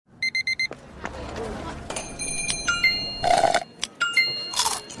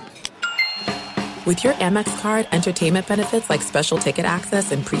With your Amex card, entertainment benefits like special ticket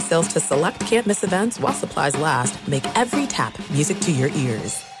access and pre-sales to select campus events while supplies last make every tap music to your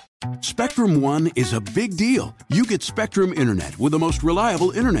ears. Spectrum One is a big deal. You get Spectrum Internet with the most reliable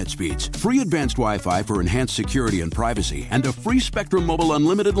internet speeds, free advanced Wi-Fi for enhanced security and privacy, and a free Spectrum Mobile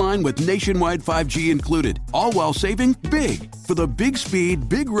Unlimited line with nationwide 5G included, all while saving big. For the big speed,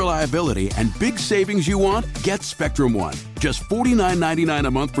 big reliability, and big savings you want, get Spectrum One. Just $49.99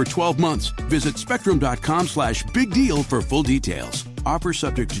 a month for 12 months. Visit spectrum.com/big deal for full details. Offer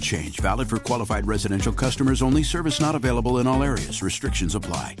subject to change. Valid for qualified residential customers only. Service not available in all areas. Restrictions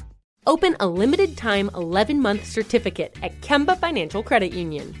apply. Open a limited-time 11-month certificate at Kemba Financial Credit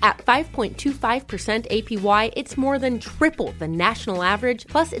Union. At 5.25% APY, it's more than triple the national average,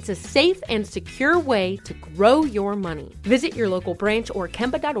 plus it's a safe and secure way to grow your money. Visit your local branch or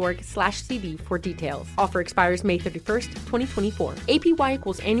kemba.org/cd for details. Offer expires May 31st, 2024. APY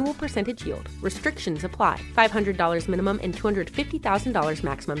equals annual percentage yield. Restrictions apply. $500 minimum and $250,000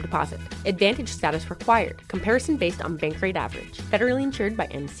 maximum deposit. Advantage status required. Comparison based on bank rate average. Federally insured by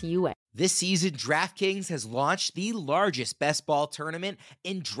NCUA. This season, DraftKings has launched the largest best ball tournament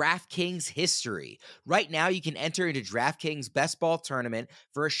in DraftKings history. Right now, you can enter into DraftKings Best Ball Tournament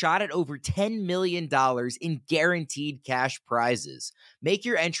for a shot at over $10 million in guaranteed cash prizes. Make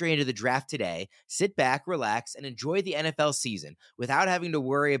your entry into the draft today, sit back, relax, and enjoy the NFL season without having to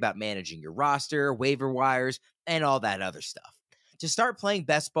worry about managing your roster, waiver wires, and all that other stuff. To start playing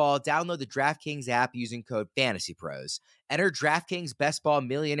best ball, download the DraftKings app using code FANTASYPROS. Enter DraftKings Best Ball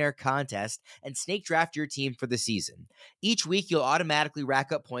Millionaire Contest and snake draft your team for the season. Each week, you'll automatically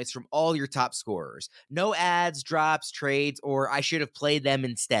rack up points from all your top scorers. No ads, drops, trades, or I should have played them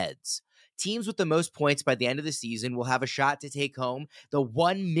insteads. Teams with the most points by the end of the season will have a shot to take home the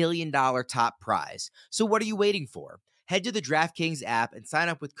 $1 million top prize. So what are you waiting for? Head to the DraftKings app and sign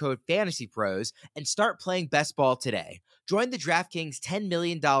up with code FANTASYPROS and start playing best ball today. Join the DraftKings $10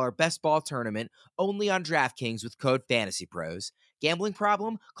 million Best Ball Tournament only on DraftKings with code FANTASYPROS. Gambling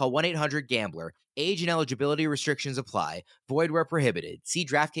problem? Call 1-800-GAMBLER. Age and eligibility restrictions apply. Void where prohibited. See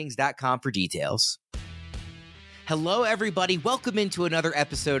DraftKings.com for details. Hello, everybody. Welcome into another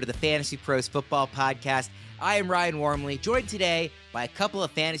episode of the Fantasy Pros Football Podcast. I am Ryan Wormley, joined today by a couple of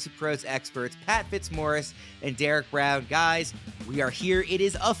Fantasy Pros experts, Pat Fitzmaurice and Derek Brown. Guys, we are here. It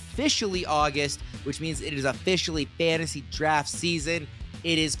is officially August, which means it is officially fantasy draft season.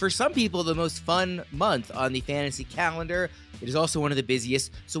 It is, for some people, the most fun month on the fantasy calendar. It is also one of the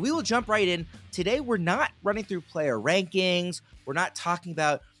busiest, so we will jump right in. Today, we're not running through player rankings. We're not talking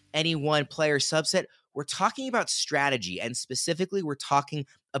about any one player subset. We're talking about strategy, and specifically, we're talking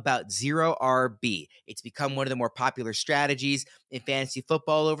about zero RB. It's become one of the more popular strategies in fantasy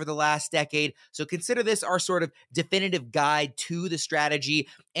football over the last decade. So consider this our sort of definitive guide to the strategy.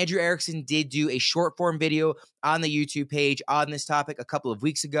 Andrew Erickson did do a short form video on the YouTube page on this topic a couple of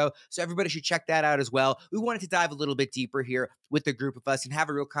weeks ago. So everybody should check that out as well. We wanted to dive a little bit deeper here with the group of us and have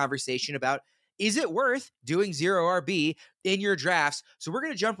a real conversation about, is it worth doing zero RB in your drafts? So we're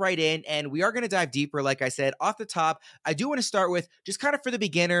going to jump right in, and we are going to dive deeper. Like I said, off the top, I do want to start with just kind of for the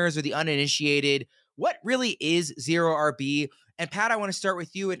beginners or the uninitiated, what really is zero RB? And Pat, I want to start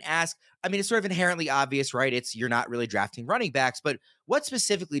with you and ask, I mean, it's sort of inherently obvious, right? It's you're not really drafting running backs, but what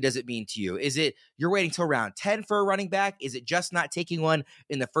specifically does it mean to you? Is it you're waiting till round 10 for a running back? Is it just not taking one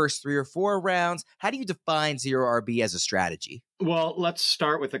in the first 3 or 4 rounds? How do you define zero RB as a strategy? Well, let's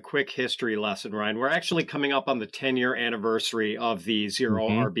start with a quick history lesson, Ryan. We're actually coming up on the 10-year anniversary of the zero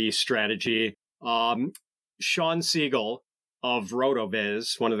RB strategy. Sean Siegel of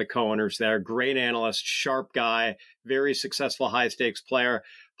RotoViz, one of the co-owners there, great analyst, sharp guy, very successful high-stakes player,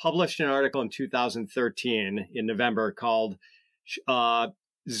 published an article in 2013 in November called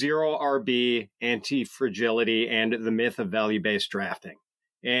Zero RB, Anti-Fragility, and the Myth of Value-Based Drafting.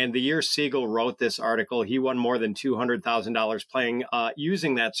 And the year Siegel wrote this article, he won more than $200,000 playing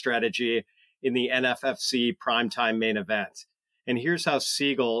using that strategy in the NFFC primetime main event. And here's how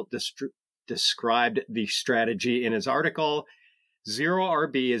Siegel described the strategy in his article. Zero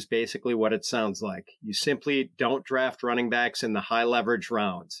RB is basically what it sounds like. You simply don't draft running backs in the high leverage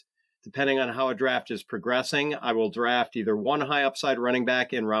rounds. Depending on how a draft is progressing, I will draft either one high upside running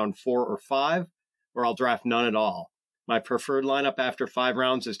back in round 4 or 5, or I'll draft none at all. My preferred lineup after 5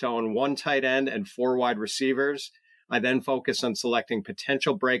 rounds is to own 1 tight end and 4 wide receivers. I then focus on selecting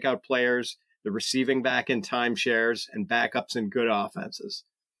potential breakout players, the receiving back in timeshares, and backups in good offenses.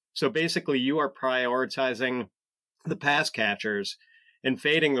 So basically, you are prioritizing the pass catchers and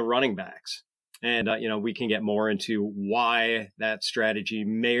fading the running backs. And, we can get more into why that strategy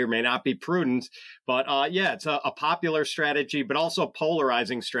may or may not be prudent. But, it's a popular strategy, but also a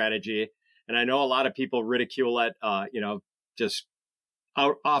polarizing strategy. And I know a lot of people ridicule it, just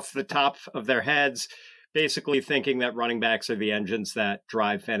out off the top of their heads, basically thinking that running backs are the engines that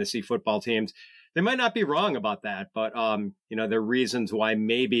drive fantasy football teams. They might not be wrong about that, but, there are reasons why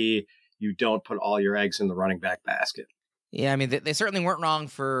maybe you don't put all your eggs in the running back basket. Yeah, I mean, they certainly weren't wrong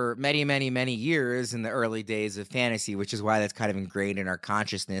for many, many, many years in the early days of fantasy, which is why that's kind of ingrained in our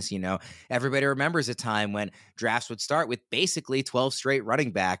consciousness. Everybody remembers a time when drafts would start with basically 12 straight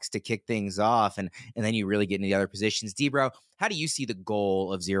running backs to kick things off, and then you really get into the other positions. Debro, how do you see the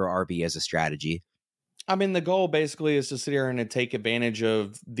goal of zero RB as a strategy? I mean, the goal basically is to sit here and to take advantage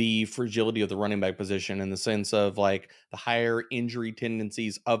of the fragility of the running back position in the sense of like the higher injury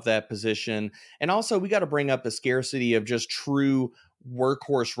tendencies of that position. And also we got to bring up the scarcity of just true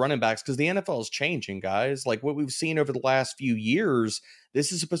workhorse running backs because the NFL is changing, guys. Like what we've seen over the last few years,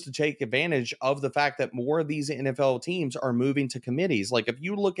 this is supposed to take advantage of the fact that more of these NFL teams are moving to committees. Like if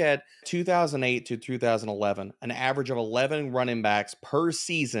you look at 2008 to 2011, an average of 11 running backs per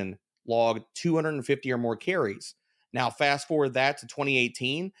season logged 250 or more carries. Now, fast forward that to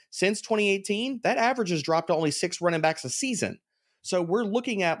 2018. Since 2018, that average has dropped to only 6 running backs a season. So we're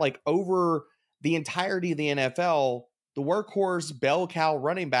looking at like over the entirety of the NFL, the workhorse bell cow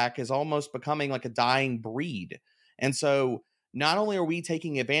running back is almost becoming like a dying breed. And so not only are we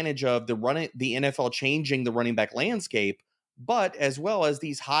taking advantage of the NFL changing the running back landscape, but as well as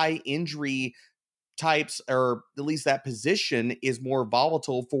these high injury types, or at least that position is more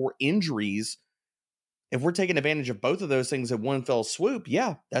volatile for injuries. If we're taking advantage of both of those things in one fell swoop,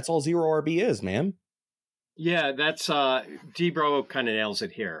 yeah, that's all zero RB is, man. Yeah, that's Debro kind of nails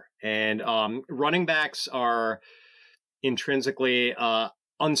it here. And running backs are intrinsically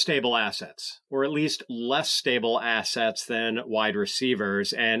unstable assets, or at least less stable assets than wide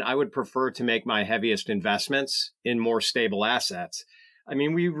receivers. And I would prefer to make my heaviest investments in more stable assets. I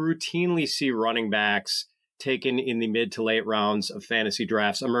mean, we routinely see running backs taken in the mid to late rounds of fantasy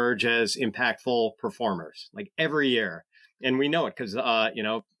drafts emerge as impactful performers, like every year. And we know it because,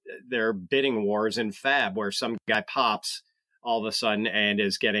 there are bidding wars in Fab where some guy pops all of a sudden and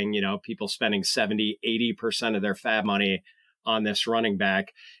is getting, people spending 70, 80% of their Fab money on this running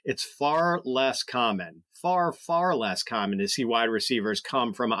back. It's far less common to see wide receivers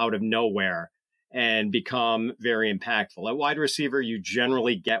come from out of nowhere and become very impactful. At wide receiver, you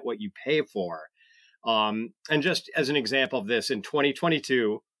generally get what you pay for. And just as an example of this, in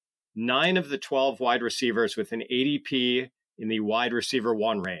 2022, 9 of the 12 wide receivers with an ADP in the wide receiver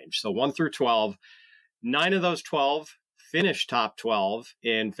 1 range, so 1 through 12, 9 of those 12 finished top 12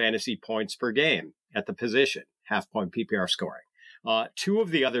 in fantasy points per game at the position, half-point PPR scoring. 2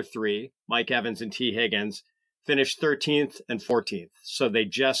 of the other 3, Mike Evans and T. Higgins, finished 13th and 14th, so they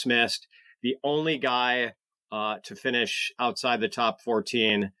just missed. The only guy to finish outside the top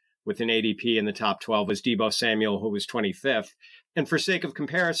 14 with an ADP in the top 12 was Deebo Samuel, who was 25th. And for sake of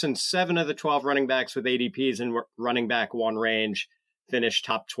comparison, 7 of the 12 running backs with ADPs in running back 1 range finished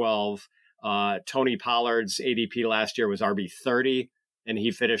top 12. Tony Pollard's ADP last year was RB30, and he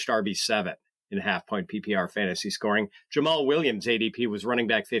finished RB7 in half-point PPR fantasy scoring. Jamal Williams' ADP was running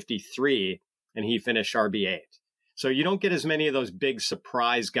back 53, and he finished RB8. So you don't get as many of those big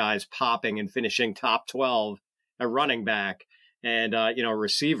surprise guys popping and finishing top 12 at running back. And,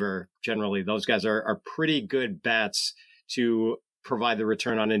 receiver, generally, those guys are pretty good bets to provide the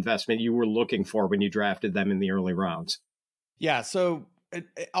return on investment you were looking for when you drafted them in the early rounds. Yeah, so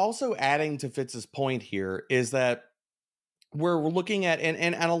also adding to Fitz's point here is that we're looking at,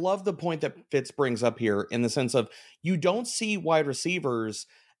 and I love the point that Fitz brings up here in the sense of you don't see wide receivers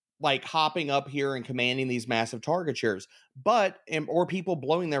like hopping up here and commanding these massive target shares, or people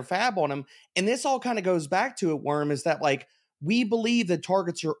blowing their fab on them. And this all kind of goes back to it, Worm, is that like, we believe that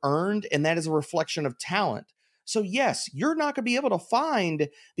targets are earned and that is a reflection of talent. So yes, you're not going to be able to find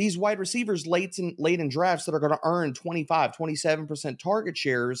these wide receivers late in drafts that are going to earn 25, 27% target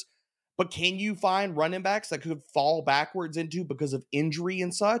shares. But can you find running backs that could fall backwards into because of injury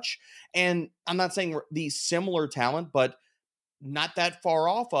and such? And I'm not saying these similar talent, but not that far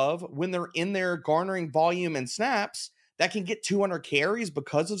off of when they're in there garnering volume and snaps that can get 200 carries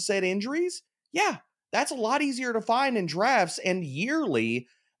because of said injuries. Yeah, that's a lot easier to find in drafts and yearly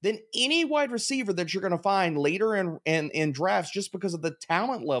than any wide receiver that you're going to find later in drafts just because of the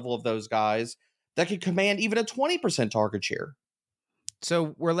talent level of those guys that can command even a 20% target share.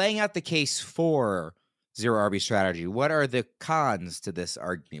 So we're laying out the case for zero RB strategy. What are the cons to this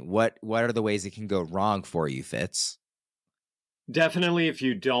argument? What are the ways it can go wrong for you, Fitz? Definitely, if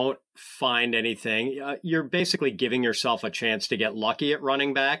you don't find anything, you're basically giving yourself a chance to get lucky at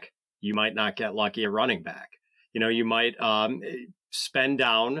running back. You might not get lucky at running back. You might spend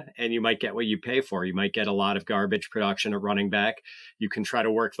down and you might get what you pay for. You might get a lot of garbage production at running back. You can try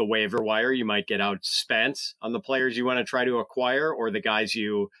to work the waiver wire. You might get outspent on the players you want to try to acquire, or the guys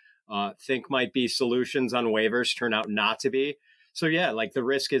you think might be solutions on waivers turn out not to be. So yeah, like the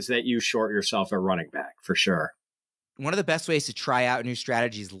risk is that you short yourself at running back for sure. One of the best ways to try out new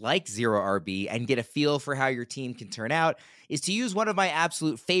strategies like Zero RB and get a feel for how your team can turn out is to use one of my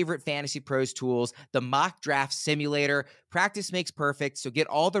absolute favorite Fantasy Pros tools, the Mock Draft Simulator. Practice makes perfect, so get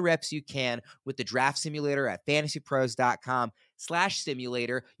all the reps you can with the Draft Simulator at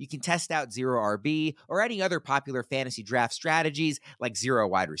fantasypros.com/simulator. You can test out Zero RB or any other popular fantasy draft strategies like Zero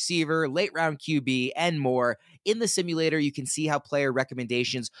Wide Receiver, Late Round QB, and more. In the simulator, you can see how player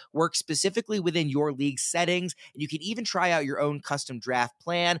recommendations work specifically within your league settings, and you can even try out your own custom draft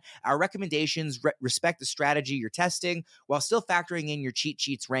plan. Our recommendations respect the strategy you're testing while still factoring in your cheat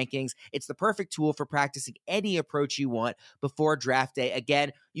sheets rankings. It's the perfect tool for practicing any approach you want before draft day.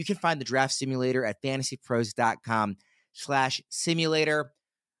 Again, you can find the Draft Simulator at fantasypros.com/simulator.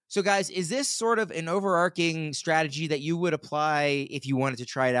 So guys, is this sort of an overarching strategy that you would apply if you wanted to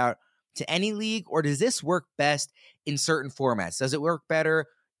try it out to any league, or does this work best in certain formats? Does it work better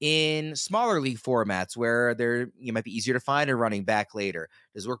in smaller league formats where you might be easier to find a running back later?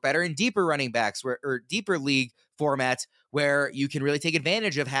 Does it work better in deeper running backs or deeper league formats where you can really take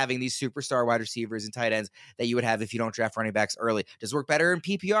advantage of having these superstar wide receivers and tight ends that you would have if you don't draft running backs early? Does it work better in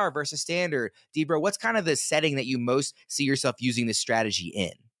PPR versus standard? Debro, what's kind of the setting that you most see yourself using this strategy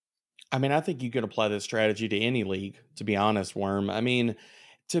in? I mean, I think you can apply this strategy to any league, to be honest, Worm. I mean,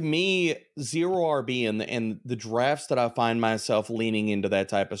 to me, Zero RB and the drafts that I find myself leaning into that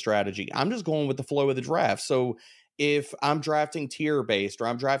type of strategy, I'm just going with the flow of the draft. So if I'm drafting tier based, or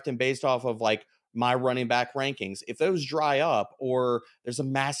I'm drafting based off of like my running back rankings, if those dry up, or there's a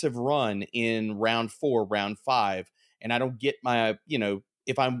massive run in round 4, round 5, and I don't get my,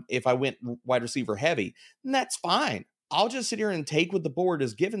 if I went wide receiver heavy, then that's fine. I'll just sit here and take what the board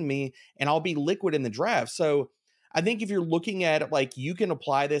has given me, and I'll be liquid in the draft. So I think if you're looking at it, like, you can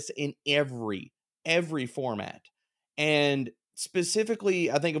apply this in every format. And specifically,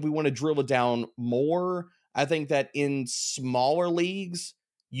 I think if we want to drill it down more, I think that in smaller leagues,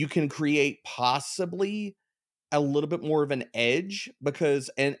 you can create possibly a little bit more of an edge, because,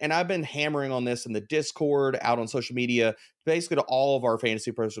 and I've been hammering on this in the Discord, out on social media, basically to all of our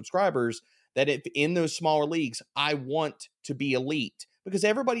Fantasy Pro subscribers, that if in those smaller leagues, I want to be elite, because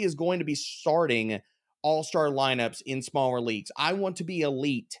everybody is going to be starting all-star lineups in smaller leagues. I want to be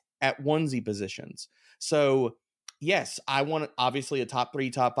elite at onesie positions. So yes, I want obviously a top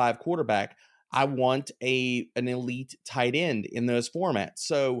 3, top 5 quarterback. I want an elite tight end in those formats.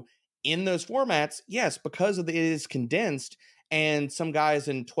 So in those formats, yes, because it is condensed, and some guys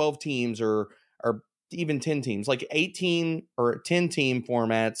in 12 teams or even 10 teams, like 18 or 10 team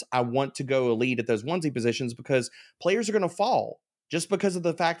formats, I want to go elite at those onesie positions, because players are going to fall. Just because of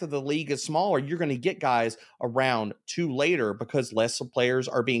the fact that the league is smaller, you're going to get guys around 2 later because less players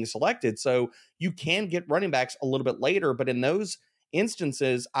are being selected. So you can get running backs a little bit later, but in those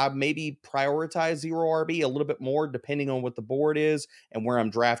instances, I maybe prioritize Zero RB a little bit more depending on what the board is and where I'm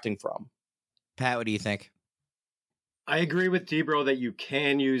drafting from. Pat, what do you think? I agree with Debro that you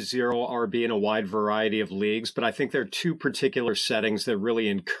can use Zero RB in a wide variety of leagues, but I think there are 2 particular settings that really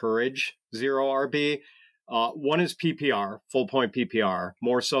encourage Zero RB. One is PPR, full point PPR,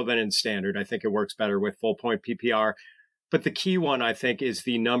 more so than in standard. I think it works better with full point PPR. But the key one, I think, is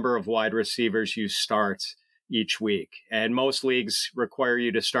the number of wide receivers you start each week. And most leagues require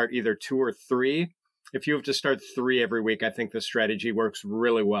you to start either 2 or 3. If you have to start 3 every week, I think the strategy works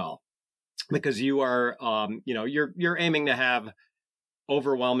really well, because you are, you're aiming to have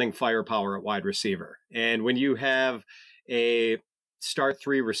overwhelming firepower at wide receiver. And when you have a start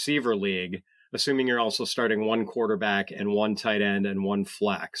 3 receiver league, assuming you're also starting 1 quarterback and 1 tight end and 1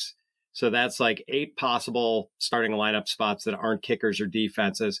 flex. So that's like 8 possible starting lineup spots that aren't kickers or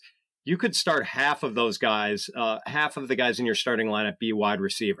defenses. You could start half of those guys, half of the guys in your starting lineup be wide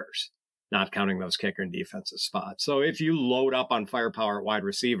receivers, not counting those kicker and defensive spots. So if you load up on firepower at wide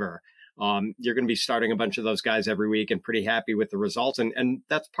receiver, you're going to be starting a bunch of those guys every week and pretty happy with the results. And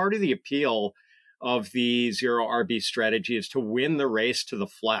that's part of the appeal of the Zero RB strategy, is to win the race to the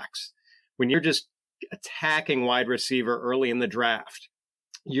flex. When you're just attacking wide receiver early in the draft,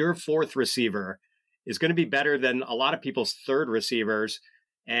 your 4th receiver is going to be better than a lot of people's 3rd receivers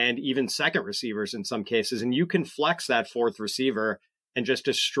and even 2nd receivers in some cases. And you can flex that 4th receiver and just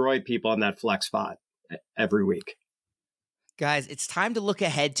destroy people in that flex spot every week. Guys, it's time to look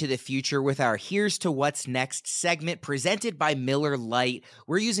ahead to the future with our Here's to What's Next segment presented by Miller Lite.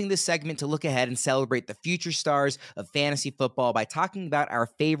 We're using this segment to look ahead and celebrate the future stars of fantasy football by talking about our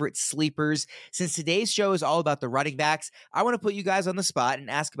favorite sleepers. Since today's show is all about the running backs, I want to put you guys on the spot and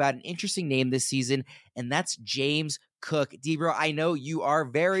ask about an interesting name this season, and that's James Cook. Debro, I know you are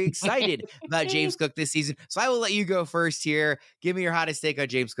very excited about James Cook this season, so I will let you go first here. Give me your hottest take on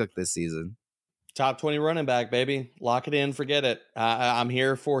James Cook this season. Top 20 running back, baby. Lock it in, forget it. I'm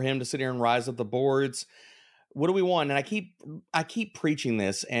here for him to sit here and rise up the boards. What do we want? And I keep preaching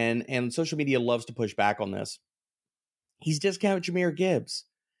this, and social media loves to push back on this. He's discount Jahmyr Gibbs.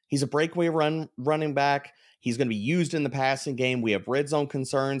 He's a breakaway running back. He's going to be used in the passing game. We have red zone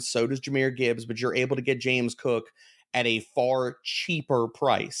concerns. So does Jahmyr Gibbs, but you're able to get James Cook at a far cheaper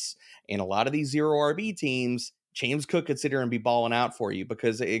price. And a lot of these zero RB teams, James Cook could sit here and be balling out for you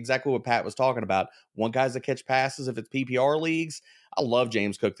because exactly what Pat was talking about. One guy's that catch passes if it's PPR leagues. I love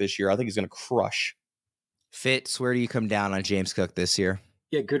James Cook this year. I think he's going to crush. Fitz, where do you come down on James Cook this year?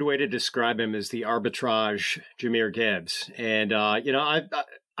 Yeah, good way to describe him is the arbitrage Jahmyr Gibbs. And, I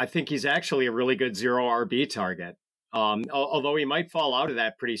think he's actually a really good zero RB target. Although he might fall out of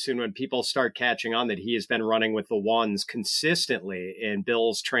that pretty soon when people start catching on that he has been running with the ones consistently in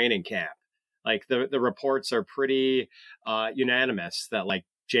Bill's training camp. Like the reports are pretty unanimous that like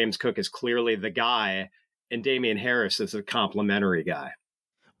James Cook is clearly the guy and Damian Harris is a complimentary guy.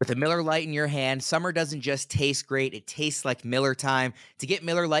 With a Miller Lite in your hand, summer doesn't just taste great, it tastes like Miller time. To get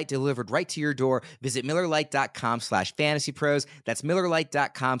Miller Lite delivered right to your door, visit MillerLite.com/fantasypros. That's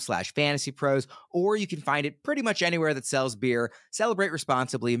MillerLite.com/fantasypros. Or you can find it pretty much anywhere that sells beer. Celebrate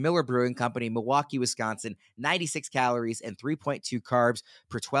responsibly. Miller Brewing Company, Milwaukee, Wisconsin. 96 calories and 3.2 carbs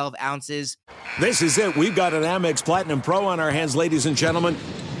per 12 ounces. This is it. We've got an Amex Platinum Pro on our hands, ladies and gentlemen.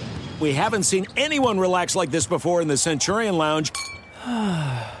 We haven't seen anyone relax like this before in the Centurion Lounge.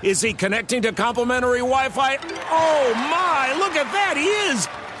 Is he connecting to complimentary Wi-Fi? Oh my, look at that, he is!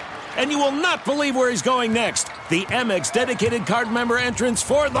 And you will not believe where he's going next. The Amex dedicated card member entrance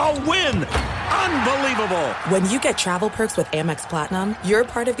for the win. Unbelievable. When you get travel perks with Amex Platinum, you're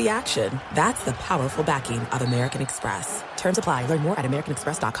part of the action. That's the powerful backing of American Express. Terms apply. Learn more at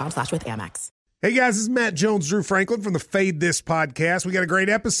americanexpress.com/withAmex. Hey guys, this is Matt Jones, Drew Franklin from the Fade This podcast. We got a great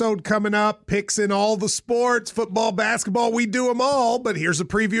episode coming up, picks in all the sports, football, basketball, we do them all, but here's a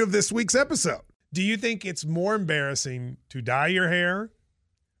preview of this week's episode. Do you think it's more embarrassing to dye your hair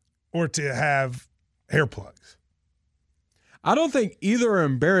or to have hair plugs? I don't think either are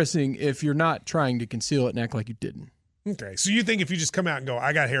embarrassing if you're not trying to conceal it and act like you didn't. Okay, so you think if you just come out and go,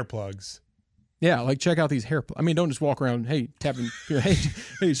 I got hair plugs. Yeah, like check out these hair plugs. I mean, don't just walk around, hey, tapping,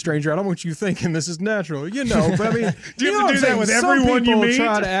 hey, stranger, I don't want you thinking this is natural, but I mean. Do you have to do that with everyone you meet? Some people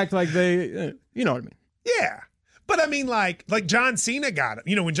try to act like they, you know what I mean. Yeah, but I mean, like John Cena got it.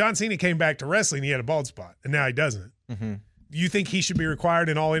 You know, when John Cena came back to wrestling, he had a bald spot, and now he doesn't. Mm-hmm. You think he should be required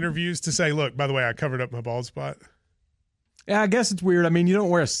in all interviews to say, look, by the way, I covered up my bald spot? Yeah, I guess it's weird. I mean, you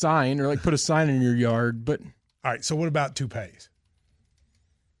don't wear a sign or like put a sign in your yard, but. All right, so what about toupees?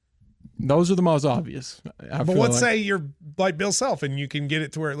 Those are the most obvious. But let's say you're like Bill Self and you can get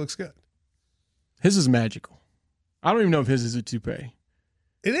it to where it looks good. His is magical. I don't even know if his is a toupee.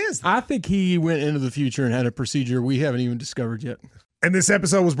 It is. I think he went into the future and had a procedure we haven't even discovered yet. And this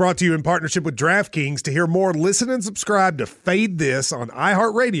episode was brought to you in partnership with DraftKings. To hear more, listen and subscribe to Fade This on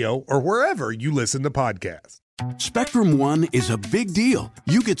iHeartRadio or wherever you listen to podcasts. Spectrum One is a big deal.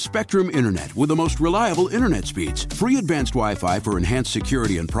 You get Spectrum Internet with the most reliable internet speeds, free advanced Wi-Fi for enhanced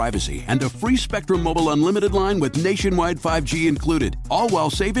security and privacy, and a free Spectrum Mobile unlimited line with nationwide 5G included, all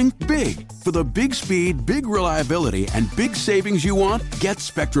while saving big. For the big speed, big reliability, and big savings you want, get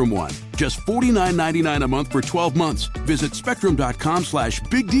Spectrum One. Just $49.99 a month for 12 months. Visit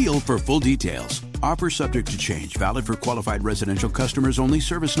spectrum.com/big deal for full details. Offer subject to change. Valid for qualified residential customers only.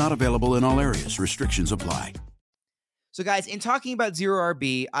 Service not available in all areas. Restrictions apply. So, guys, in talking about zero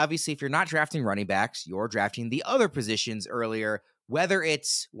RB, obviously, if you're not drafting running backs, you're drafting the other positions earlier, whether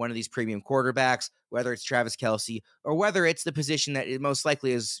it's one of these premium quarterbacks, whether it's Travis Kelce, or whether it's the position that it most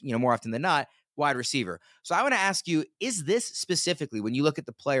likely is, more often than not, wide receiver. So I want to ask you, is this specifically, when you look at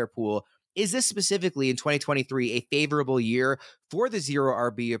the player pool, is this specifically in 2023 a favorable year for the zero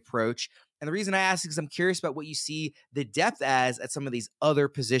RB approach? And the reason I ask is because I'm curious about what you see the depth as at some of these other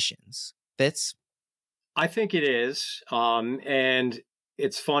positions. Fitz? I think it is. And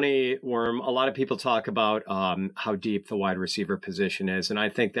it's funny, Worm, a lot of people talk about how deep the wide receiver position is. And I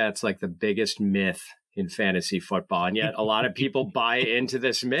think that's like the biggest myth in fantasy football. And yet a lot of people buy into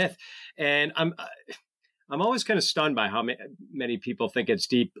this myth. And I'm always kind of stunned by how many people think it's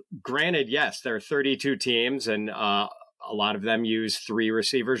deep. Granted, yes, there are 32 teams and A lot of them use 3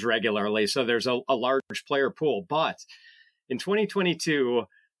 receivers regularly, so there's a large player pool. But in 2022,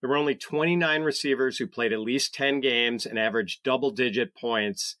 there were only 29 receivers who played at least 10 games and averaged double-digit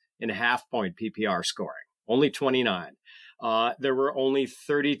points in half-point PPR scoring. Only 29. There were only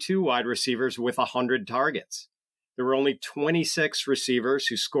 32 wide receivers with 100 targets. There were only 26 receivers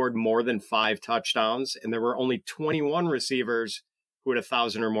who scored more than 5 touchdowns, and there were only 21 receivers who had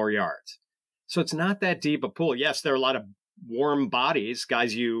 1,000 or more yards. So it's not that deep a pool. Yes, there are a lot of warm bodies,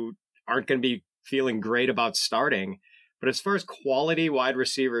 guys you aren't going to be feeling great about starting. But as far as quality wide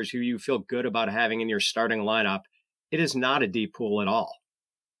receivers who you feel good about having in your starting lineup, it is not a deep pool at all.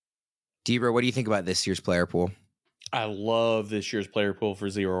 Debra, what do you think about this year's player pool? I love this year's player pool for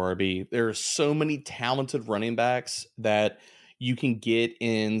Zero RB. There are so many talented running backs that you can get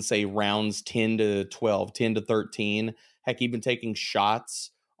in, say, rounds 10 to 12, 10 to 13. Heck, even taking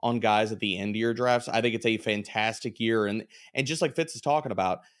shots on guys at the end of your drafts. I think it's a fantastic year. And just like Fitz is talking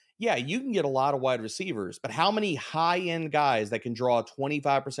about, yeah, you can get a lot of wide receivers, but how many high-end guys that can draw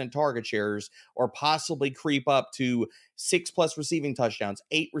 25% target shares or possibly creep up to 6+ receiving touchdowns,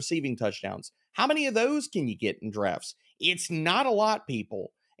 8 receiving touchdowns? How many of those can you get in drafts? It's not a lot,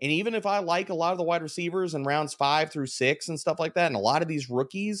 people. And even if I like a lot of the wide receivers in rounds 5 through 6 and stuff like that, and a lot of these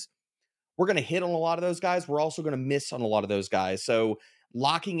rookies, we're going to hit on a lot of those guys. We're also going to miss on a lot of those guys. So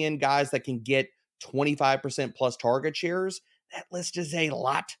locking in guys that can get 25% plus target shares, that list is a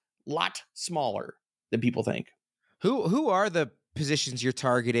lot smaller than people think. Who are the positions you're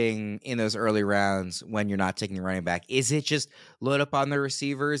targeting in those early rounds when you're not taking a running back? Is it just load up on the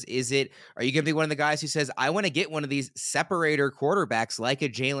receivers? Are you going to be one of the guys who says, I want to get one of these separator quarterbacks like a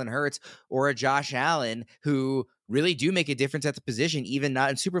Jalen Hurts or a Josh Allen who really do make a difference at the position, even not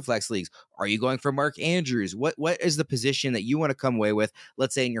in Superflex leagues? Are you going for Mark Andrews? What is the position that you want to come away with,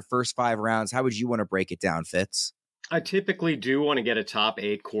 let's say in your first 5 rounds? How would you want to break it down, Fitz? I typically do want to get a top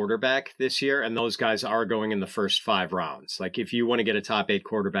 8 quarterback this year, and those guys are going in the first 5 rounds. Like if you want to get a top 8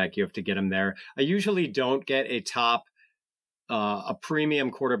 quarterback, you have to get them there. I usually don't get a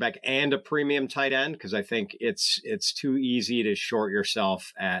premium quarterback and a premium tight end because I think it's too easy to short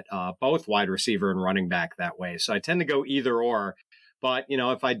yourself at both wide receiver and running back that way. So I tend to go either or. But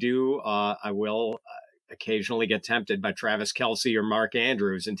if I do, I will occasionally get tempted by Travis Kelce or Mark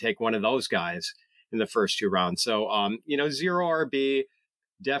Andrews and take one of those guys in the first 2 rounds. So, Zero RB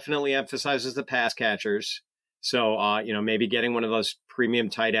definitely emphasizes the pass catchers. So, maybe getting one of those premium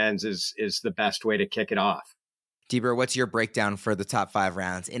tight ends is the best way to kick it off. Debra, what's your breakdown for the top 5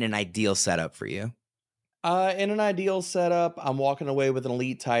 rounds in an ideal setup for you? In an ideal setup, I'm walking away with an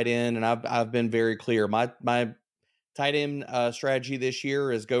elite tight end, and I've been very clear. My tight end strategy this year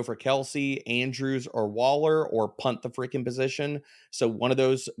is go for Kelce, Andrews, or Waller, or punt the freaking position. So one of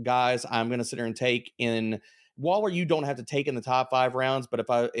those guys I'm going to sit here and take. In Waller, you don't have to take in the top 5 rounds, but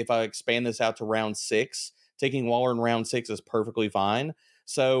if I expand this out to round 6, taking Waller in round 6 is perfectly fine.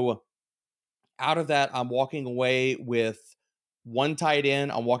 So out of that, I'm walking away with one tight end.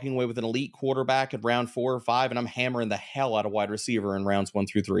 I'm walking away with an elite quarterback at round 4 or 5, and I'm hammering the hell out of wide receiver in rounds 1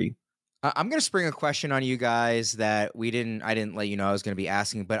 through 3. I'm going to spring a question on you guys that I didn't let you know I was going to be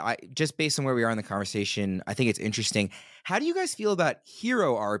asking, but just based on where we are in the conversation, I think it's interesting. How do you guys feel about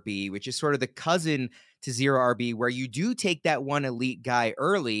Hero RB, which is sort of the cousin to Zero RB, where you do take that one elite guy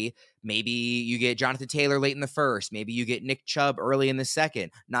early? Maybe you get Jonathan Taylor late in the first. Maybe you get Nick Chubb early in the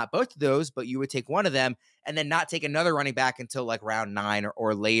second. Not both of those, but you would take one of them and then not take another running back until like round 9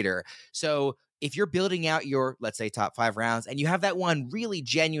 or later. So if you're building out your, let's say, top 5 rounds, and you have that one really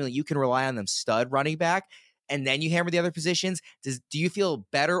genuinely, you can rely on them stud running back, and then you hammer the other positions, do you feel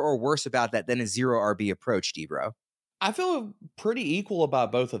better or worse about that than a Zero RB approach, Debra? I feel pretty equal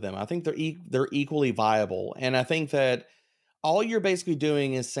about both of them. I think they're equally viable. And I think that all you're basically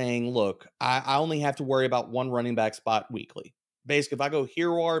doing is saying, look, I only have to worry about one running back spot weekly. Basically, if I go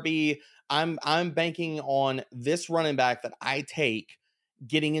Hero RB, I'm banking on this running back that I take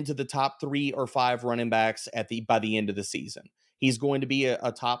getting into the top 3 or 5 running backs by the end of the season. He's going to be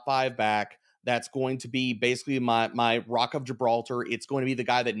a top 5 back. That's going to be basically my Rock of Gibraltar. It's going to be the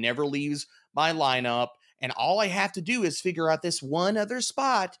guy that never leaves my lineup. And all I have to do is figure out this one other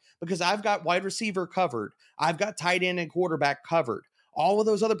spot because I've got wide receiver covered. I've got tight end and quarterback covered. All of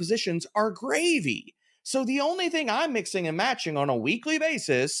those other positions are gravy. So the only thing I'm mixing and matching on a weekly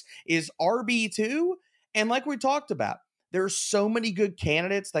basis is RB2. And like we talked about, there's so many good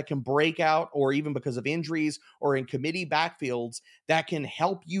candidates that can break out, or even because of injuries or in committee backfields, that can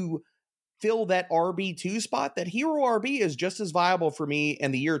help you fill that RB2 spot, that Hero RB is just as viable for me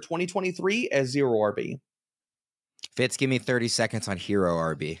in the year 2023 as Zero RB. Fitz, give me 30 seconds on Hero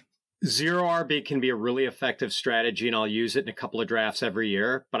RB. Zero RB can be a really effective strategy, and I'll use it in a couple of drafts every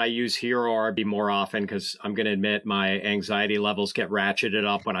year, but I use hero RB more often because I'm going to admit my anxiety levels get ratcheted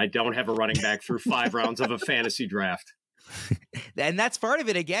up when I don't have a running back through 5 rounds of a fantasy draft. And that's part of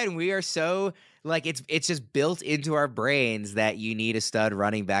it. Again, we are so like it's just built into our brains that you need a stud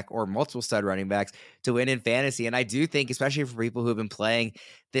running back or multiple stud running backs to win in fantasy. And I do think, especially for people who have been playing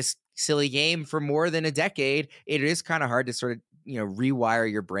this silly game for more than a decade, it is kind of hard to sort of,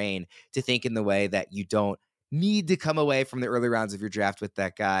 rewire your brain to think in the way that you don't need to come away from the early rounds of your draft with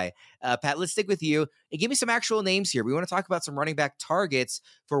that guy. Pat, let's stick with you and give me some actual names here. We want to talk about some running back targets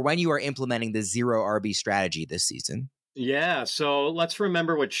for when you are implementing the zero RB strategy this season. Yeah, so let's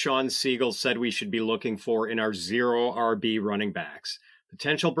remember what Shawn Siegele said we should be looking for in our zero RB running backs.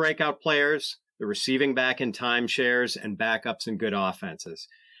 Potential breakout players, the receiving back in timeshares, and backups in good offenses.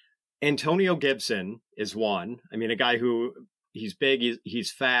 Antonio Gibson is one. I mean, a guy who he's big, he's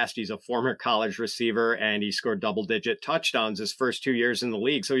fast, he's a former college receiver, and he scored double-digit touchdowns his first 2 years in the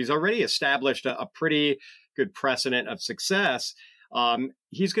league. So he's already established a pretty good precedent of success.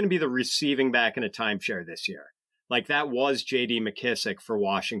 He's going to be the receiving back in a timeshare this year. Like that was J.D. McKissick for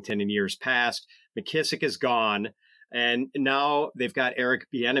Washington in years past. McKissick is gone, and now they've got Eric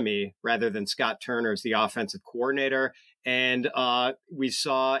Bieniemy rather than Scott Turner as the offensive coordinator. And we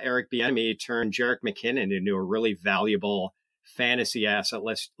saw Eric Bieniemy turn Jerick McKinnon into a really valuable fantasy asset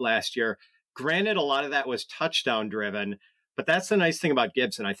last year. Granted, a lot of that was touchdown driven, but that's the nice thing about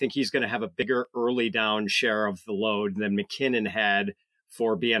Gibson. I think he's going to have a bigger early down share of the load than McKinnon had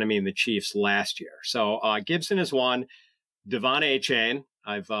for Bieniemy and the Chiefs last year. So Gibson is one. Devon Achane.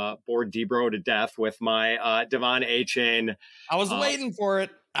 I've bored Debro to death with my Devon Achane. I was waiting for it.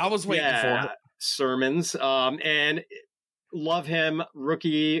 Sermons. And love him.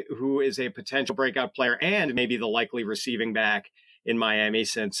 Rookie who is a potential breakout player and maybe the likely receiving back in Miami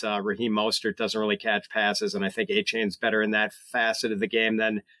since Raheem Mostert doesn't really catch passes. And I think Achane's better in that facet of the game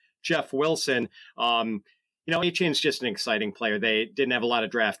than Jeff Wilson. Achane's just an exciting player. They didn't have a lot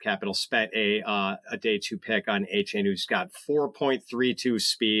of draft capital, spent a day 2 pick on Achane, who's got 4.32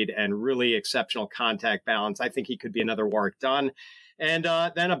 speed and really exceptional contact balance. I think he could be another Warrick Dunn. And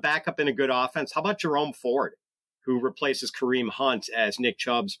then a backup in a good offense. How about Jerome Ford, who replaces Kareem Hunt as Nick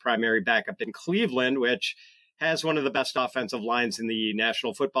Chubb's primary backup in Cleveland, which has one of the best offensive lines in the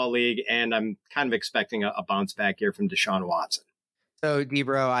National Football League. And I'm kind of expecting a bounce back here from Deshaun Watson. So,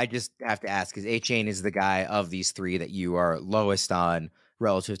 Debro, I just have to ask, because Achane is the guy of these three that you are lowest on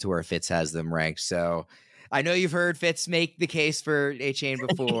relative to where Fitz has them ranked. So I know you've heard Fitz make the case for Achane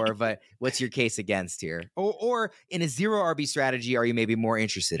before, but what's your case against here? Or in a zero RB strategy, are you maybe more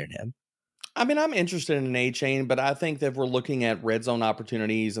interested in him? I mean, I'm interested in Achane, but I think that if we're looking at red zone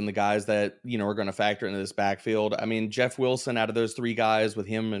opportunities and the guys that, are going to factor into this backfield, I mean, Jeff Wilson out of those three guys with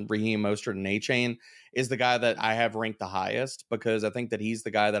him and Raheem Mostert and Achane is the guy that I have ranked the highest because I think that he's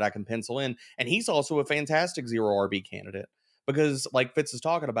the guy that I can pencil in. And he's also a fantastic zero RB candidate because like Fitz is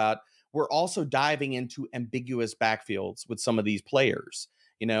talking about, we're also diving into ambiguous backfields with some of these players.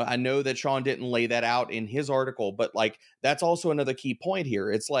 I know that Shawn didn't lay that out in his article, but like that's also another key point here.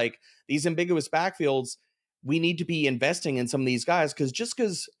 It's like these ambiguous backfields, we need to be investing in some of these guys because just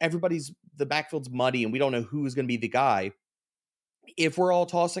because the backfield's muddy and we don't know who's going to be the guy, if we're all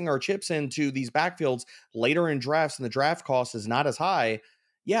tossing our chips into these backfields later in drafts and the draft cost is not as high,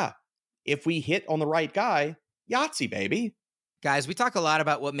 if we hit on the right guy, Yahtzee, baby. Guys, we talk a lot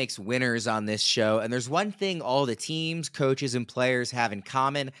about what makes winners on this show, and there's one thing all the teams, coaches, and players have in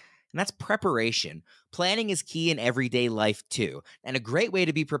common, and that's preparation. Planning is key in everyday life, too, and a great way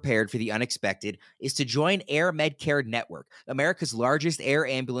to be prepared for the unexpected is to join Air Medcare Network, America's largest air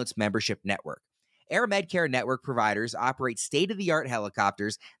ambulance membership network. Air Medcare Network providers operate state-of-the-art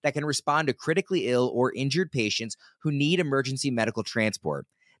helicopters that can respond to critically ill or injured patients who need emergency medical transport.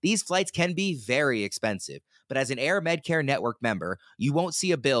 These flights can be very expensive, but as an Air Medcare Network member, you won't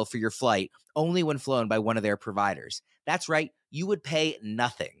see a bill for your flight only when flown by one of their providers. That's right, you would pay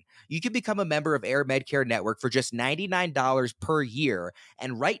nothing. You can become a member of Air Medcare Network for just $99 per year,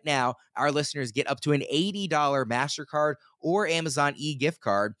 and right now, our listeners get up to an $80 MasterCard or Amazon e-gift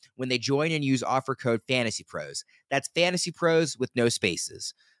card when they join and use offer code FANTASYPROS. That's Fantasy Pros with no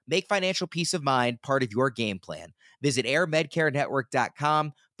spaces. Make financial peace of mind part of your game plan. Visit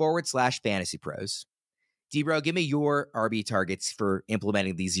airmedcarenetwork.com/fantasypros. Debro, give me your RB targets for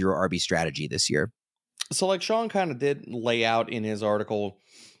implementing the zero RB strategy this year. So like Shawn kind of did lay out in his article,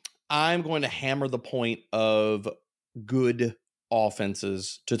 I'm going to hammer the point of good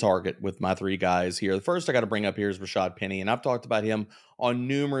offenses to target with my three guys here. The first I got to bring up here is Rashad Penny, and I've talked about him on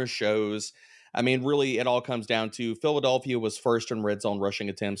numerous shows. I mean, really, it all comes down to Philadelphia was first in red zone rushing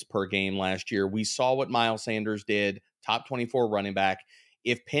attempts per game last year. We saw what Miles Sanders did, top 24 running back.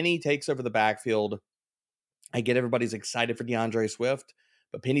 If Penny takes over the backfield, I get everybody's excited for DeAndre Swift,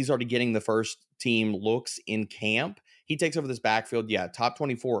 but Penny's already getting the first team looks in camp. He takes over this backfield. Yeah, top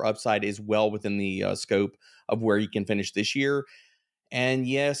 24 upside is well within the scope of where he can finish this year. And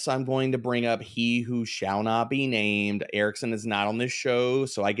yes, I'm going to bring up he who shall not be named. Erickson is not on this show,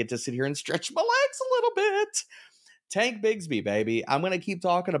 so I get to sit here and stretch my legs a little bit. Tank Bigsby, baby. I'm going to keep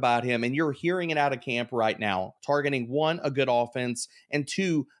talking about him, and you're hearing it out of camp right now, targeting 1, a good offense, and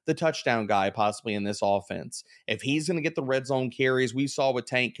 2, the touchdown guy possibly in this offense. If he's going to get the red zone carries, we saw what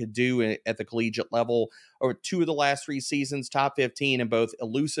Tank could do at the collegiate level over 2 of the last 3 seasons, top 15 in both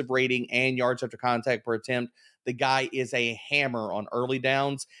elusive rating and yards after contact per attempt. The guy is a hammer on early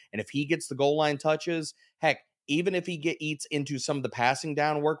downs, and if he gets the goal line touches, heck, even if he eats into some of the passing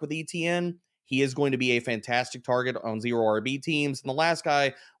down work with ETN, he is going to be a fantastic target on 0 RB teams. And the last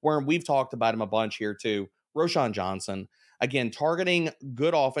guy, where we've talked about him a bunch here too, Roschon Johnson. Again, targeting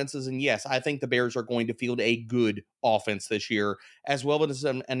good offenses, and yes, I think the Bears are going to field a good offense this year, as well as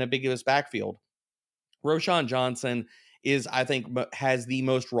an ambiguous backfield. Roschon Johnson is, I think, has the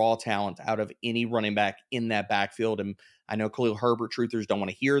most raw talent out of any running back in that backfield. And I know Khalil Herbert truthers don't want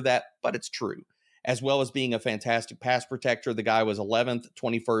to hear that, but it's true. As well as being a fantastic pass protector, the guy was 11th,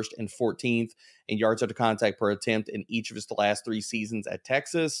 21st, and 14th in yards after contact per attempt in each of his last 3 seasons at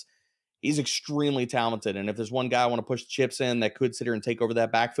Texas. He's extremely talented. And if there's one guy I want to push the chips in that could sit here and take over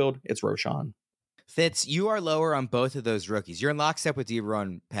that backfield, it's Roschon. Fitz, you are lower on both of those rookies. You're in lockstep with Debro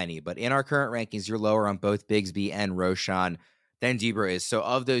and Penny, but in our current rankings, you're lower on both Bigsby and Roschon than Debro is. So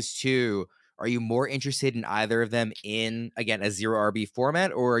of those two, are you more interested in either of them in, again, a 0 RB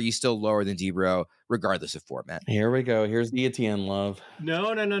format, or are you still lower than Debro regardless of format? Here we go. Here's the Etienne love.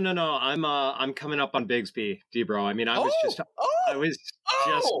 No. I'm coming up on Bigsby, Debro. I mean, I was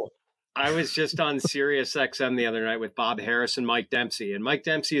just on Sirius XM the other night with Bob Harris and Mike Dempsey. And Mike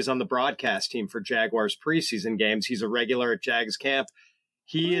Dempsey is on the broadcast team for Jaguars preseason games. He's a regular at Jags camp.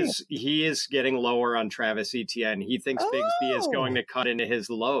 He is getting lower on Travis Etienne. He thinks Bigsby is going to cut into his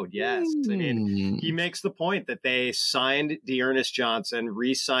load. Yes. I mean, he makes the point that they signed D'Ernest Johnson,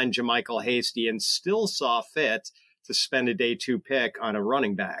 re-signed JaMycal Hasty, and still saw fit to spend a day 2 pick on a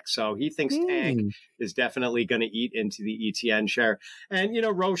running back. So he thinks Tank is definitely going to eat into the Etienne share. And,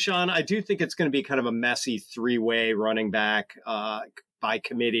 Roschon, I do think it's going to be kind of a messy 3-way running back by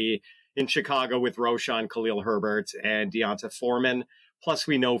committee in Chicago with Roschon, Khalil Herbert, and Deonta Foreman. Plus,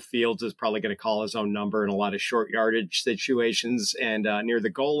 we know Fields is probably going to call his own number in a lot of short yardage situations and near the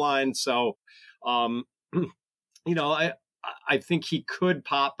goal line. So, I think he could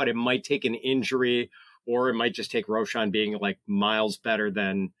pop, but it might take an injury, or it might just take Roschon being like miles better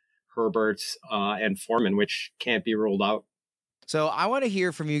than Herbert and Foreman, which can't be ruled out. So I want to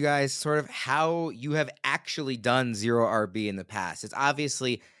hear from you guys sort of how you have actually done 0 RB in the past. It's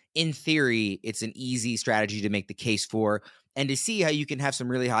obviously, in theory, it's an easy strategy to make the case for, and to see how you can have some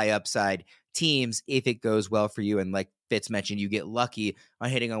really high upside teams if it goes well for you. And like Fitz mentioned, you get lucky on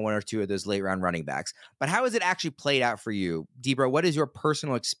hitting on 1 or 2 of those late round running backs. But how has it actually played out for you? Debro, what is your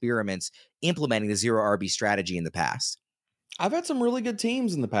personal experiments implementing the 0 RB strategy in the past? I've had some really good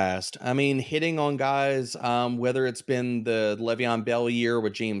teams in the past. I mean, hitting on guys, whether it's been the Le'Veon Bell year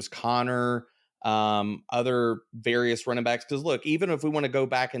with James Conner, other various running backs. Because look, even if we want to go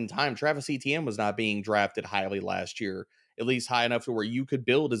back in time, Travis Etienne was not being drafted highly last year, at least high enough to where you could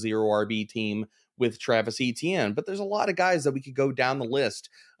build a 0 RB team with Travis Etienne. But there's a lot of guys that we could go down the list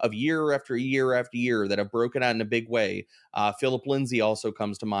of year after year after year that have broken out in a big way. Philip Lindsay also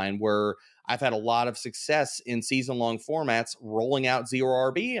comes to mind, where I've had a lot of success in season-long formats rolling out 0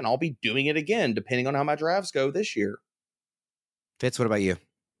 RB, and I'll be doing it again depending on how my drafts go this year. Fitz, what about you?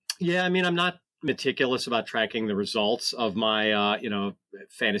 Yeah, I mean, I'm not meticulous about tracking the results of my,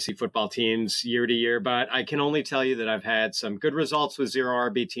 fantasy football teams year to year, but I can only tell you that I've had some good results with 0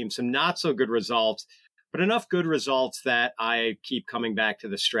 RB teams, some not so good results, but enough good results that I keep coming back to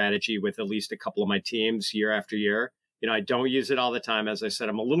the strategy with at least a couple of my teams year after year. I don't use it all the time. As I said,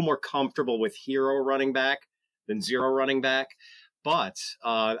 I'm a little more comfortable with hero running back than 0 running back, but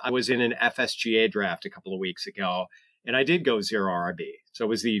I was in an FSGA draft a couple of weeks ago, and I did go 0 RB. So it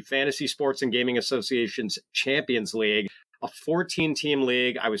was the Fantasy Sports and Gaming Association's Champions League, a 14-team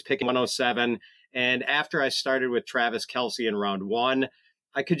league. I was picking 107. And after I started with Travis Kelce in round 1,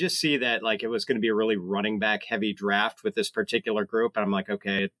 I could just see that like it was going to be a really running back heavy draft with this particular group. And I'm like,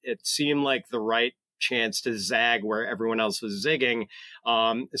 okay, it seemed like the right chance to zag where everyone else was zigging.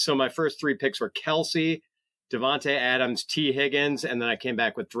 So my first 3 picks were Kelce, Devontae Adams, T. Higgins, and then I came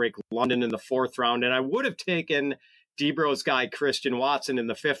back with Drake London in the 4th round. And I would have taken Debro's guy, Christian Watson, in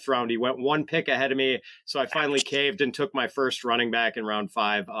the 5th round. He went 1 pick ahead of me. So I finally caved and took my first running back in round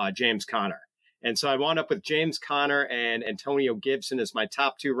 5, James Conner. And so I wound up with James Conner and Antonio Gibson as my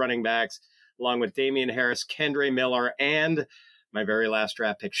top 2 running backs, along with Damian Harris, Kendre Miller, and my very last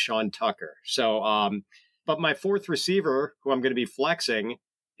draft pick, Sean Tucker. So, but my 4th receiver, who I'm going to be flexing,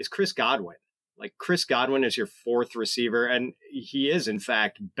 is Chris Godwin. Like, Chris Godwin is your 4th receiver, and he is, in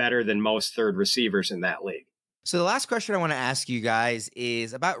fact, better than most 3rd receivers in that league. So the last question I want to ask you guys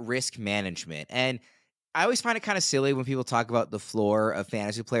is about risk management. And I always find it kind of silly when people talk about the floor of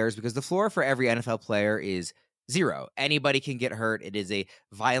fantasy players, because the floor for every NFL player is 0. Anybody can get hurt. It is a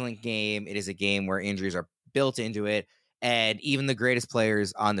violent game. It is a game where injuries are built into it. And even the greatest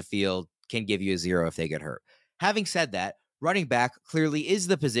players on the field can give you a 0 if they get hurt. Having said that, running back clearly is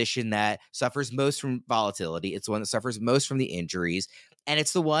the position that suffers most from volatility. It's the one that suffers most from the injuries. And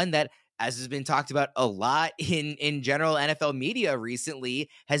it's the one that, as has been talked about a lot in general NFL media recently,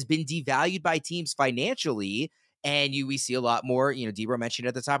 has been devalued by teams financially. And we see a lot more, Debro mentioned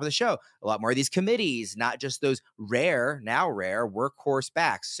at the top of the show, a lot more of these committees, not just those now rare workhorse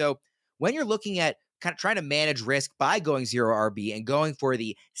backs. So when you're looking at kind of trying to manage risk by going 0 RB and going for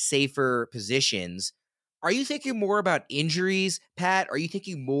the safer positions, are you thinking more about injuries, Pat? Are you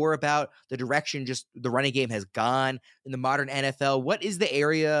thinking more about the direction just the running game has gone in the modern NFL? What is the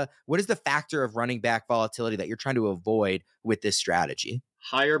area, what is the factor of running back volatility that you're trying to avoid with this strategy?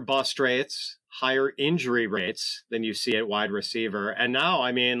 Higher bust rates, higher injury rates than you see at wide receiver. And now,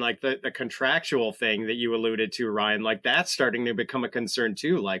 I mean, like the contractual thing that you alluded to, Ryan, like that's starting to become a concern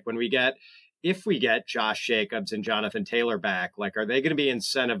too. Like if we get Josh Jacobs and Jonathan Taylor back, like, are they going to be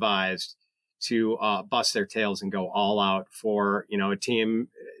incentivized to bust their tails and go all out for,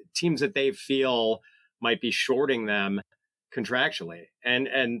 teams that they feel might be shorting them contractually?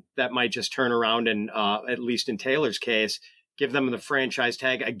 And that might just turn around and, at least in Taylor's case, give them the franchise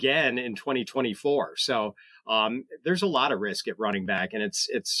tag again in 2024. So there's a lot of risk at running back, and it's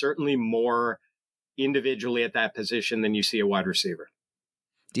certainly more individually at that position than you see a wide receiver.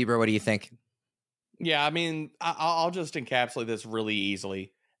 Debro, what do you think? Yeah, I mean, I'll just encapsulate this really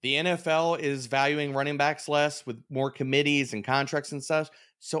easily. The NFL is valuing running backs less with more committees and contracts and such.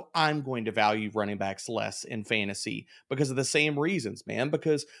 So I'm going to value running backs less in fantasy because of the same reasons, man,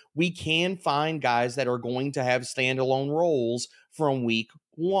 because we can find guys that are going to have standalone roles from week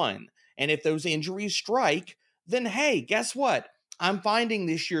 1. And if those injuries strike, then hey, guess what? I'm finding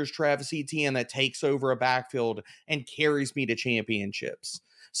this year's Travis Etienne that takes over a backfield and carries me to championships.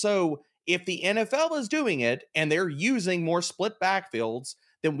 So if the NFL is doing it and they're using more split backfields,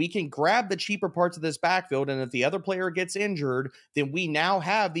 then we can grab the cheaper parts of this backfield. And if the other player gets injured, then we now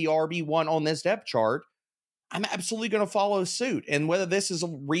have the RB1 on this depth chart. I'm absolutely going to follow suit. And whether this is a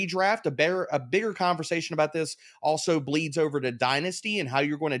redraft, a bigger conversation about this also bleeds over to Dynasty and how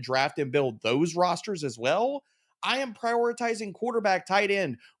you're going to draft and build those rosters as well. I am prioritizing quarterback, tight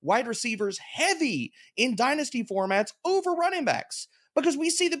end, wide receivers heavy in Dynasty formats over running backs, because we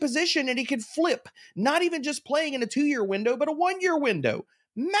see the position and he can flip, not even just playing in a 2-year window, but a 1-year window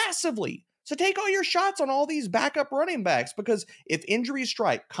massively. So take all your shots on all these backup running backs, because if injuries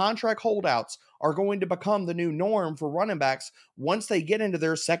strike, contract holdouts are going to become the new norm for running backs once they get into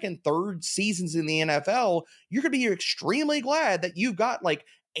their 2nd, 3rd seasons in the NFL. You're going to be extremely glad that you've got like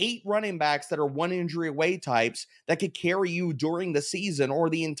 8 running backs that are 1 injury away types that could carry you during the season or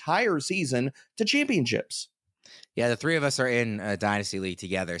the entire season to championships. Yeah, the 3 of us are in a Dynasty League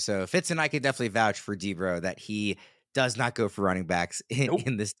together. So Fitz and I could definitely vouch for Debro that he does not go for running backs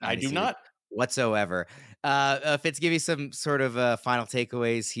in this Dynasty. I do not. Whatsoever. Fitz, give you some sort of final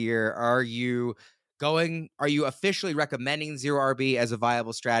takeaways here. Are you officially recommending 0 RB as a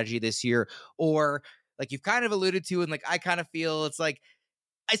viable strategy this year? Or like you've kind of alluded to, and like I kind of feel it's like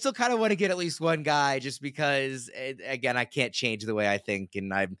I still kind of want to get at least one guy just because, again, I can't change the way I think,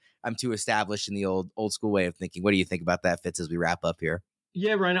 and I'm too established in the old school way of thinking. What do you think about that, Fitz, as we wrap up here?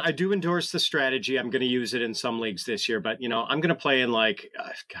 Yeah, Ryan, I do endorse the strategy. I'm going to use it in some leagues this year, but I'm going to play in like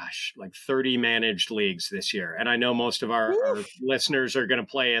 30 managed leagues this year. And I know most of our listeners are going to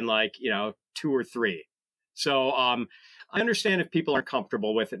play in 2 or 3. So I understand if people aren't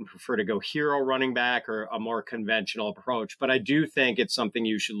comfortable with it and prefer to go hero running back or a more conventional approach, but I do think it's something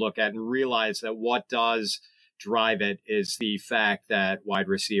you should look at and realize that what does drive it is the fact that wide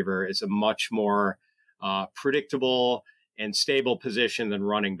receiver is a much more predictable and stable position than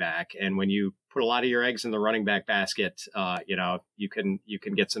running back. And when you put a lot of your eggs in the running back basket, you can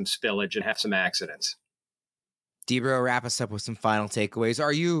get some spillage and have some accidents. Debro, wrap us up with some final takeaways.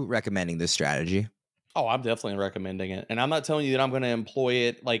 Are you recommending this strategy? Oh, I'm definitely recommending it. And I'm not telling you that I'm going to employ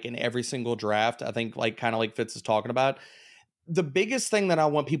it like in every single draft. I think like kind of like Fitz is talking about. The biggest thing that I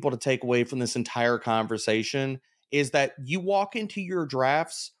want people to take away from this entire conversation is that you walk into your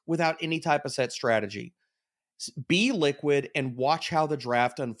drafts without any type of set strategy. Be liquid and watch how the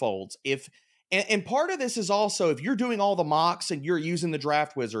draft unfolds. And part of this is also if you're doing all the mocks and you're using the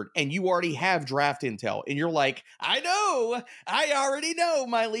draft wizard and you already have draft intel and you're like, I already know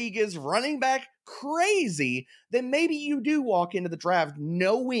my league is running back crazy, then maybe you do walk into the draft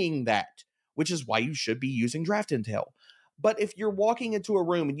knowing that, which is why you should be using draft intel. But if you're walking into a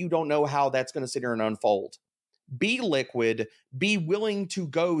room and you don't know how that's going to sit here and unfold, be liquid, be willing to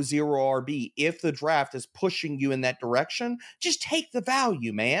go 0 RB. If the draft is pushing you in that direction, just take the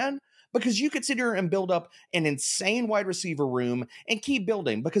value, man. Because you could sit here and build up an insane wide receiver room and keep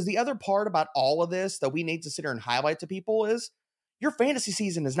building. Because the other part about all of this that we need to sit here and highlight to people is your fantasy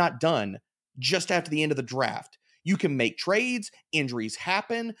season is not done just after the end of the draft. You can make trades, injuries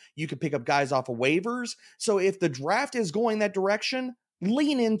happen, you can pick up guys off of waivers. So if the draft is going that direction,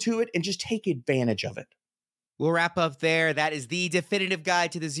 lean into it and just take advantage of it. We'll wrap up there. That is the definitive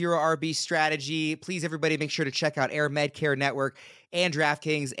guide to the 0 RB strategy. Please, everybody, make sure to check out Air Medcare Network and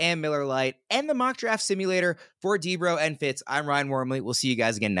DraftKings and Miller Lite and the Mock Draft Simulator for Debro and Fitz. I'm Ryan Wormley. We'll see you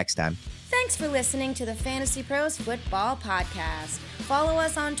guys again next time. Thanks for listening to the Fantasy Pros Football Podcast. Follow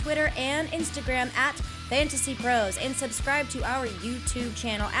us on Twitter and Instagram at Fantasy Pros and subscribe to our YouTube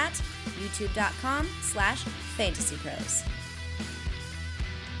channel at youtube.com/fantasypros.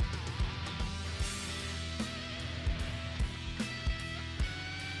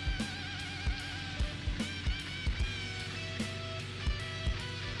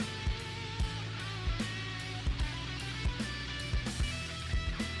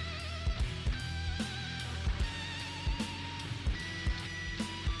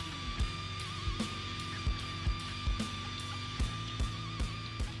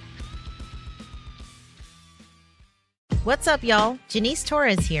 What's up, y'all? Janice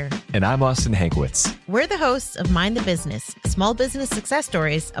Torres here. And I'm Austin Hankwitz. We're the hosts of Mind the Business, Small Business Success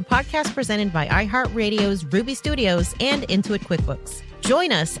Stories, a podcast presented by iHeartRadio's Ruby Studios and Intuit QuickBooks.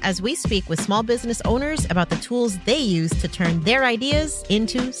 Join us as we speak with small business owners about the tools they use to turn their ideas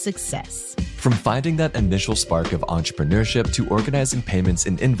into success. From finding that initial spark of entrepreneurship to organizing payments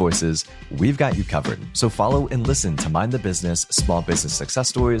and invoices, we've got you covered. So follow and listen to Mind the Business, Small Business Success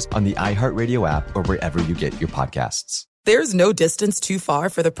Stories on the iHeartRadio app or wherever you get your podcasts. There's no distance too far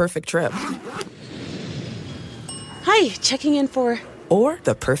for the perfect trip. Hi, checking in for... Or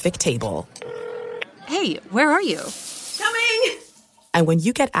the perfect table. Hey, where are you? Coming! And when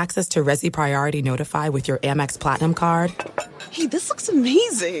you get access to Resi Priority Notify with your Amex Platinum card... Hey, this looks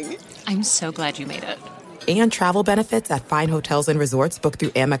amazing. I'm so glad you made it. And travel benefits at fine hotels and resorts booked through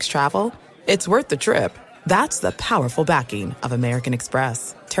Amex Travel. It's worth the trip. That's the powerful backing of American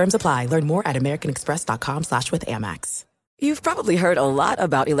Express. Terms apply. Learn more at americanexpress.com/withAmex. You've probably heard a lot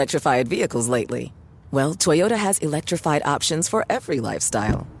about electrified vehicles lately. Well, Toyota has electrified options for every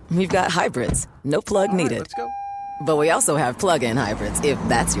lifestyle. We've got hybrids, no plug needed. Let's go. But we also have plug-in hybrids, if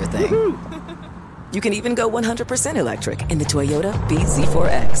that's your thing. Woo-hoo! You can even go 100% electric in the Toyota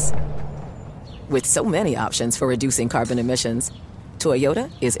bZ4X. With so many options for reducing carbon emissions,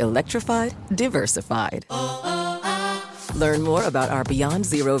 Toyota is electrified, diversified. Learn more about our Beyond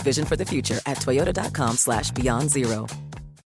Zero vision for the future at toyota.com/beyond zero.